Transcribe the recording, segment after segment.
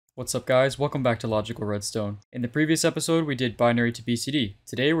What's up guys, welcome back to Logical Redstone. In the previous episode we did binary to BCD.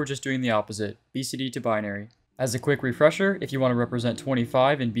 Today we're just doing the opposite, BCD to binary. As a quick refresher, if you want to represent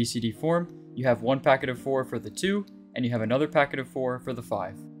 25 in BCD form, you have one packet of 4 for the 2, and you have another packet of 4 for the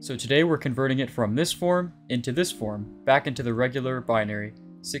 5. So today we're converting it from this form into this form, back into the regular binary,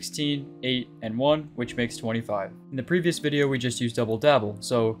 16, 8, and 1, which makes 25. In the previous video we just used double dabble,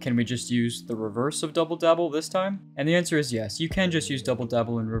 so can we just use the reverse of double dabble this time? And the answer is yes, you can just use double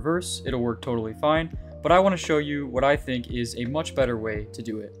dabble in reverse, it'll work totally fine, but I want to show you what I think is a much better way to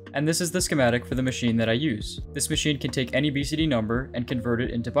do it. And this is the schematic for the machine that I use. This machine can take any BCD number and convert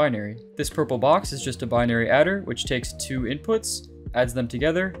it into binary. This purple box is just a binary adder, which takes 2 inputs, adds them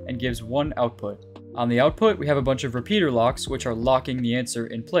together, and gives 1 output. On the output, we have a bunch of repeater locks, which are locking the answer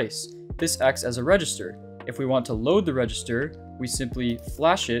in place. This acts as a register. If we want to load the register, we simply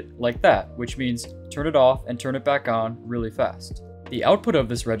flash it like that, which means turn it off and turn it back on really fast. The output of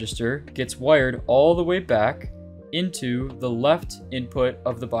this register gets wired all the way back into the left input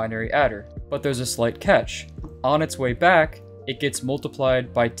of the binary adder. But there's a slight catch. On its way back, it gets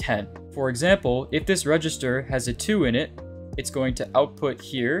multiplied by 10. For example, if this register has a 2 in it, it's going to output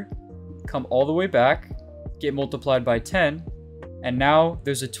here, come all the way back, get multiplied by 10, and now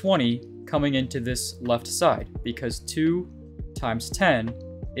there's a 20 coming into this left side because 2 times 10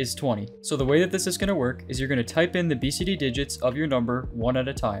 is 20. So the way that this is going to work is you're going to type in the BCD digits of your number one at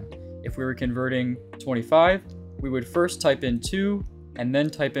a time. If we were converting 25, we would first type in 2 and then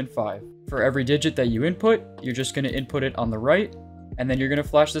type in 5. For every digit that you input, you're just going to input it on the right, and then you're going to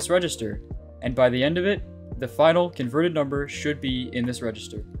flash this register. And by the end of it, the final converted number should be in this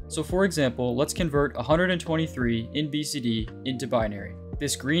register. So for example, let's convert 123 in BCD into binary.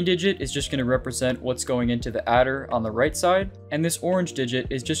 This green digit is just going to represent what's going into the adder on the right side, and this orange digit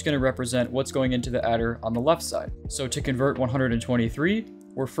is just going to represent what's going into the adder on the left side. So to convert 123,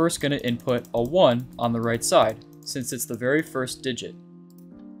 we're first going to input a 1 on the right side, since it's the very first digit.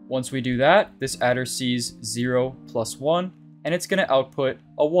 Once we do that, this adder sees 0 plus 1, and it's going to output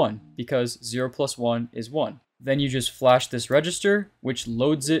a 1, because 0 plus 1 is 1. Then you just flash this register, which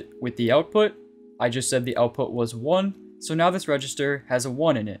loads it with the output. I just said the output was 1, so now this register has a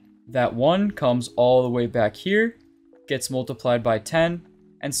 1 in it. That 1 comes all the way back here, gets multiplied by 10,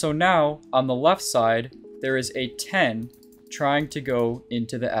 and so now, on the left side, there is a 10 trying to go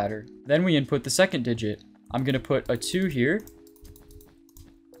into the adder. Then we input the second digit. I'm going to put a 2 here,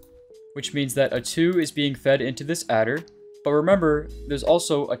 which means that a 2 is being fed into this adder. But remember, there's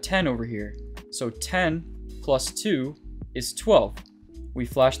also a 10 over here. So 10 plus 2 is 12. We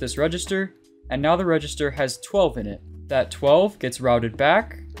flash this register, and now the register has 12 in it. That 12 gets routed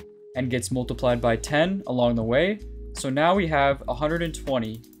back and gets multiplied by 10 along the way. So now we have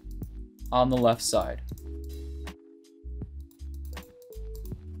 120 on the left side.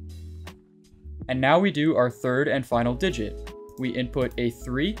 And now we do our third and final digit. We input a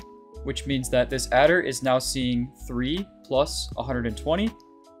 3, which means that this adder is now seeing 3 plus 120.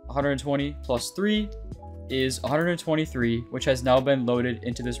 120 plus 3 is 123, which has now been loaded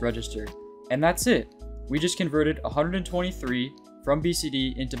into this register. And that's it. We just converted 123 from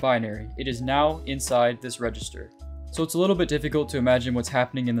BCD into binary. It is now inside this register. So it's a little bit difficult to imagine what's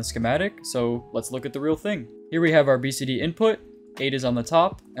happening in the schematic, so let's look at the real thing. Here we have our BCD input. 8 is on the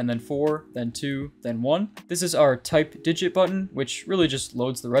top, and then 4, then 2, then 1. This is our type digit button, which really just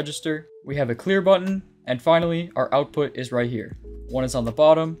loads the register. We have a clear button, and finally, our output is right here. 1 is on the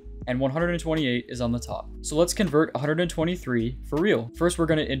bottom, and 128 is on the top. So let's convert 123 for real. First, we're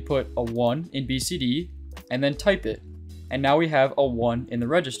going to input a 1 in BCD, and then type it. And now we have a 1 in the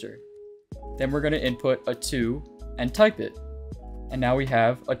register. Then we're going to input a 2 and type it. And now we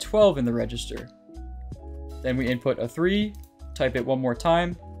have a 12 in the register. Then we input a 3, type it one more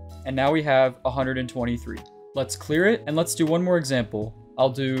time, and now we have 123. Let's clear it, and let's do one more example. I'll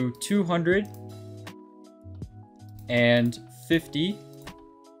do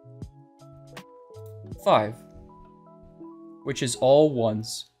 255, which is all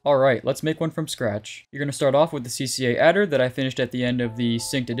 1s. Alright, let's make one from scratch. You're going to start off with the CCA adder that I finished at the end of the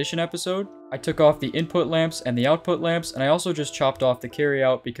Synced Edition episode. I took off the input lamps and the output lamps, and I also just chopped off the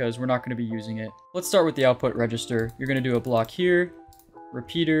carryout because we're not going to be using it. Let's start with the output register. You're going to do a block here,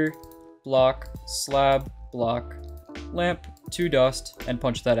 repeater, block, slab, block, lamp, 2 dust, and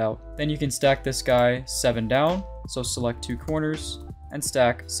punch that out. Then you can stack this guy 7 down, so select 2 corners, and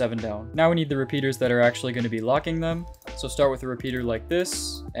stack 7 down. Now we need the repeaters that are actually going to be locking them. So start with a repeater like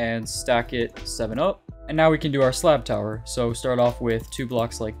this and stack it 7 up. And now we can do our slab tower. So start off with 2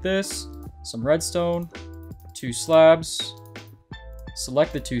 blocks like this, some redstone, 2 slabs,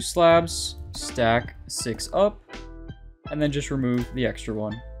 select the 2 slabs, stack 6 up, and then just remove the extra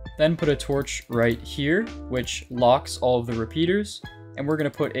one. Then put a torch right here, which locks all of the repeaters. And we're going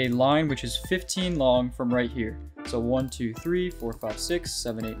to put a line which is 15 long from right here. So 1, 2, 3, 4, 5, 6,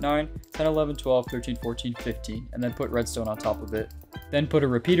 7, 8, 9, 10, 11, 12, 13, 14, 15. And then put redstone on top of it. Then put a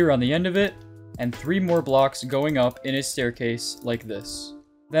repeater on the end of it. And 3 more blocks going up in a staircase like this.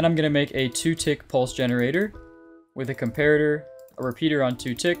 Then I'm going to make a 2-tick pulse generator with a comparator, a repeater on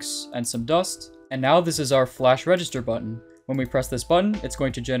 2 ticks, and some dust. And now this is our flash register button. When we press this button, it's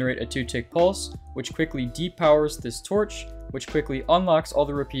going to generate a 2-tick pulse, which quickly depowers this torch, which quickly unlocks all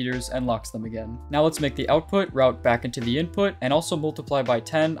the repeaters and locks them again. Now let's make the output route back into the input and also multiply by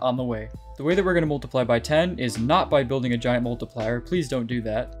 10 on the way. The way that we're going to multiply by 10 is not by building a giant multiplier, please don't do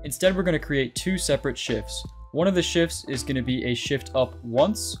that. Instead, we're going to create 2 separate shifts. One of the shifts is going to be a shift up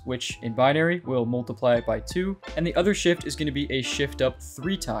once, which in binary will multiply it by 2, and the other shift is going to be a shift up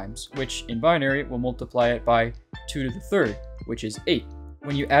 3 times, which in binary will multiply it by 2 to the 3rd, which is 8.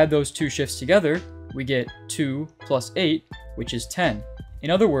 When you add those 2 shifts together, we get 2 plus 8, which is 10. In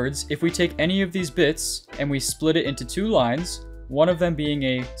other words, if we take any of these bits and we split it into 2 lines, one of them being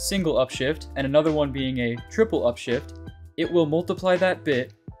a single upshift and another one being a triple upshift, it will multiply that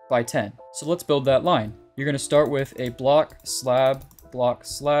bit by 10. So let's build that line. You're going to start with a block, slab,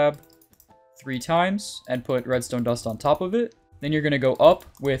 3 times and put redstone dust on top of it. Then you're going to go up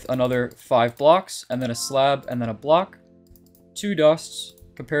with another 5 blocks and then a slab and then a block, 2 dusts,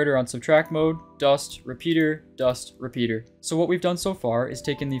 comparator on subtract mode, dust, repeater, dust, repeater. So what we've done so far is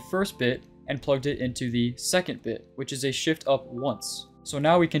taken the first bit and plugged it into the second bit, which is a shift up once. So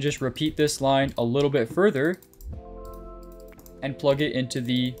now we can just repeat this line a little bit further and plug it into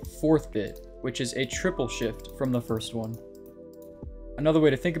the 4th bit, which is a triple shift from the first one. Another way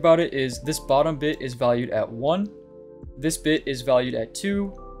to think about it is this bottom bit is valued at 1, this bit is valued at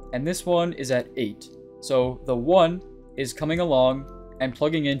 2, and this one is at 8. So the 1 is coming along and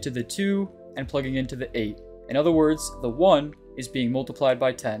plugging into the 2 and plugging into the 8. In other words, the 1 is being multiplied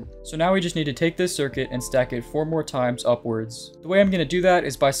by 10. So now we just need to take this circuit and stack it 4 more times upwards. The way I'm going to do that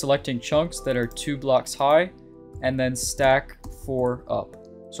is by selecting chunks that are 2 blocks high and then stack 4 up.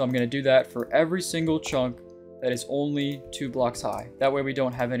 So I'm going to do that for every single chunk that is only 2 blocks high. That way we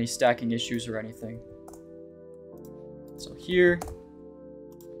don't have any stacking issues or anything. So here,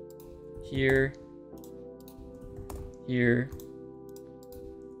 here, here,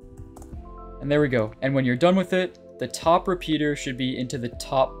 and there we go. And when you're done with it, the top repeater should be into the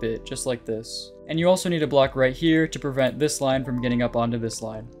top bit, just like this. And you also need a block right here to prevent this line from getting up onto this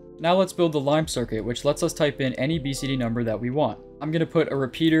line. Now let's build the lime circuit, which lets us type in any BCD number that we want. I'm going to put a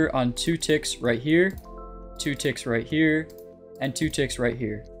repeater on 2 ticks right here, 2 ticks right here, and 2 ticks right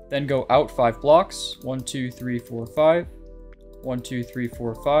here. Then go out 5 blocks, 1, 2, 3, 4, 5, 1, 2, 3,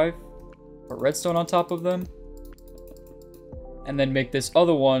 4, 5, put redstone on top of them, and then make this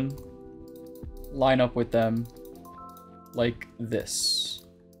other one line up with them like this.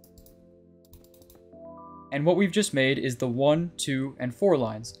 And what we've just made is the 1, 2, and 4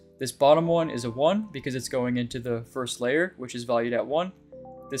 lines. This bottom one is a 1 because it's going into the first layer, which is valued at 1.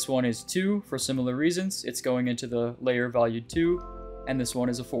 This one is 2 for similar reasons. It's going into the layer valued 2. And this one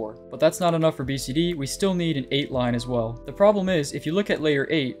is a 4. But that's not enough for BCD, we still need an 8 line as well. The problem is, if you look at layer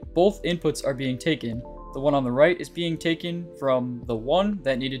 8, both inputs are being taken. The one on the right is being taken from the 1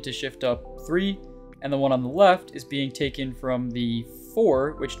 that needed to shift up 3, and the one on the left is being taken from the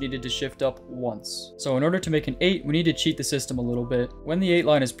 4, which needed to shift up once. So in order to make an 8, we need to cheat the system a little bit. When the 8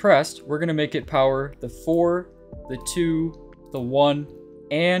 line is pressed, we're going to make it power the 4, the 2, the 1,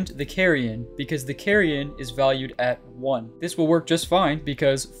 and the carry-in, because the carry-in is valued at 1. This will work just fine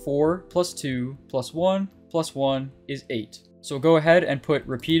because 4 plus 2 plus 1 plus 1 is 8. So go ahead and put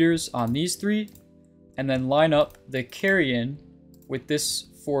repeaters on these 3, and then line up the carry-in with this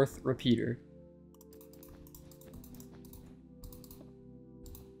 4th repeater.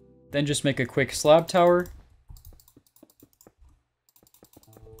 Then just make a quick slab tower.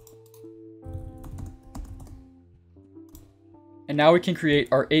 And now we can create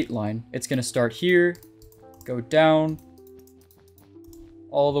our 8 line. It's going to start here, go down,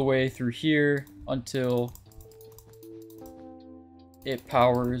 all the way through here until it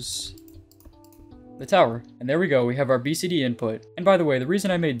powers the tower. And there we go, we have our BCD input. And by the way, the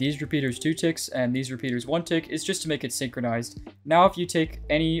reason I made these repeaters 2 ticks and these repeaters 1 tick is just to make it synchronized. Now if you take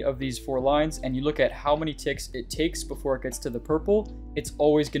any of these 4 lines and you look at how many ticks it takes before it gets to the purple, it's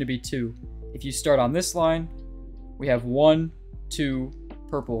always going to be 2. If you start on this line, we have 1, 2,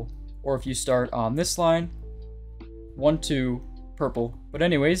 purple. Or if you start on this line, 1, 2, purple. But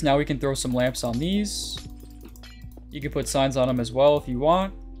anyways, now we can throw some lamps on these. You can put signs on them as well if you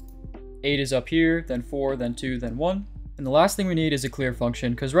want. 8 is up here, then 4, then 2, then 1. And the last thing we need is a clear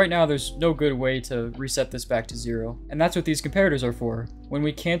function, because right now there's no good way to reset this back to 0. And that's what these comparators are for. When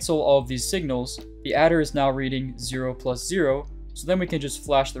we cancel all of these signals, the adder is now reading 0 plus 0, so then we can just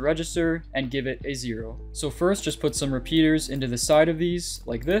flash the register and give it a 0. So first, just put some repeaters into the side of these,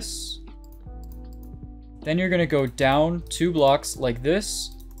 like this. Then you're going to go down 2 blocks like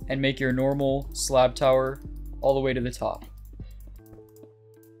this, and make your normal slab tower all the way to the top.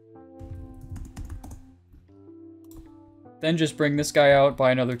 Then just bring this guy out by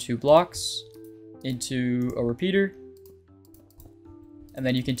another 2 blocks into a repeater. And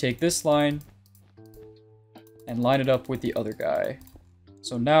then you can take this line and line it up with the other guy.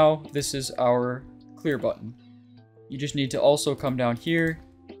 So now this is our clear button. You just need to also come down here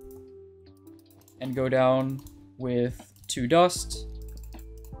and go down with 2 dust,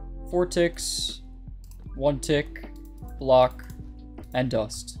 4 ticks, 1 tick, block, and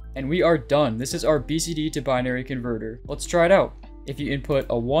dust. And we are done. This is our BCD to binary converter. Let's try it out. If you input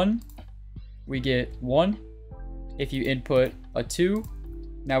a 1, we get 1. If you input a 2,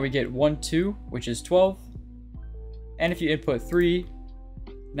 now we get 1, 2, which is 12. And if you input 3,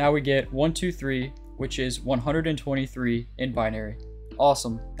 now we get 1, 2, 3, which is 123 in binary.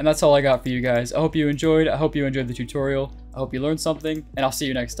 Awesome. And that's all I got for you guys. I hope you enjoyed. I hope you enjoyed the tutorial. I hope you learned something, and I'll see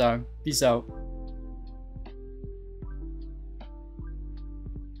you next time. Peace out.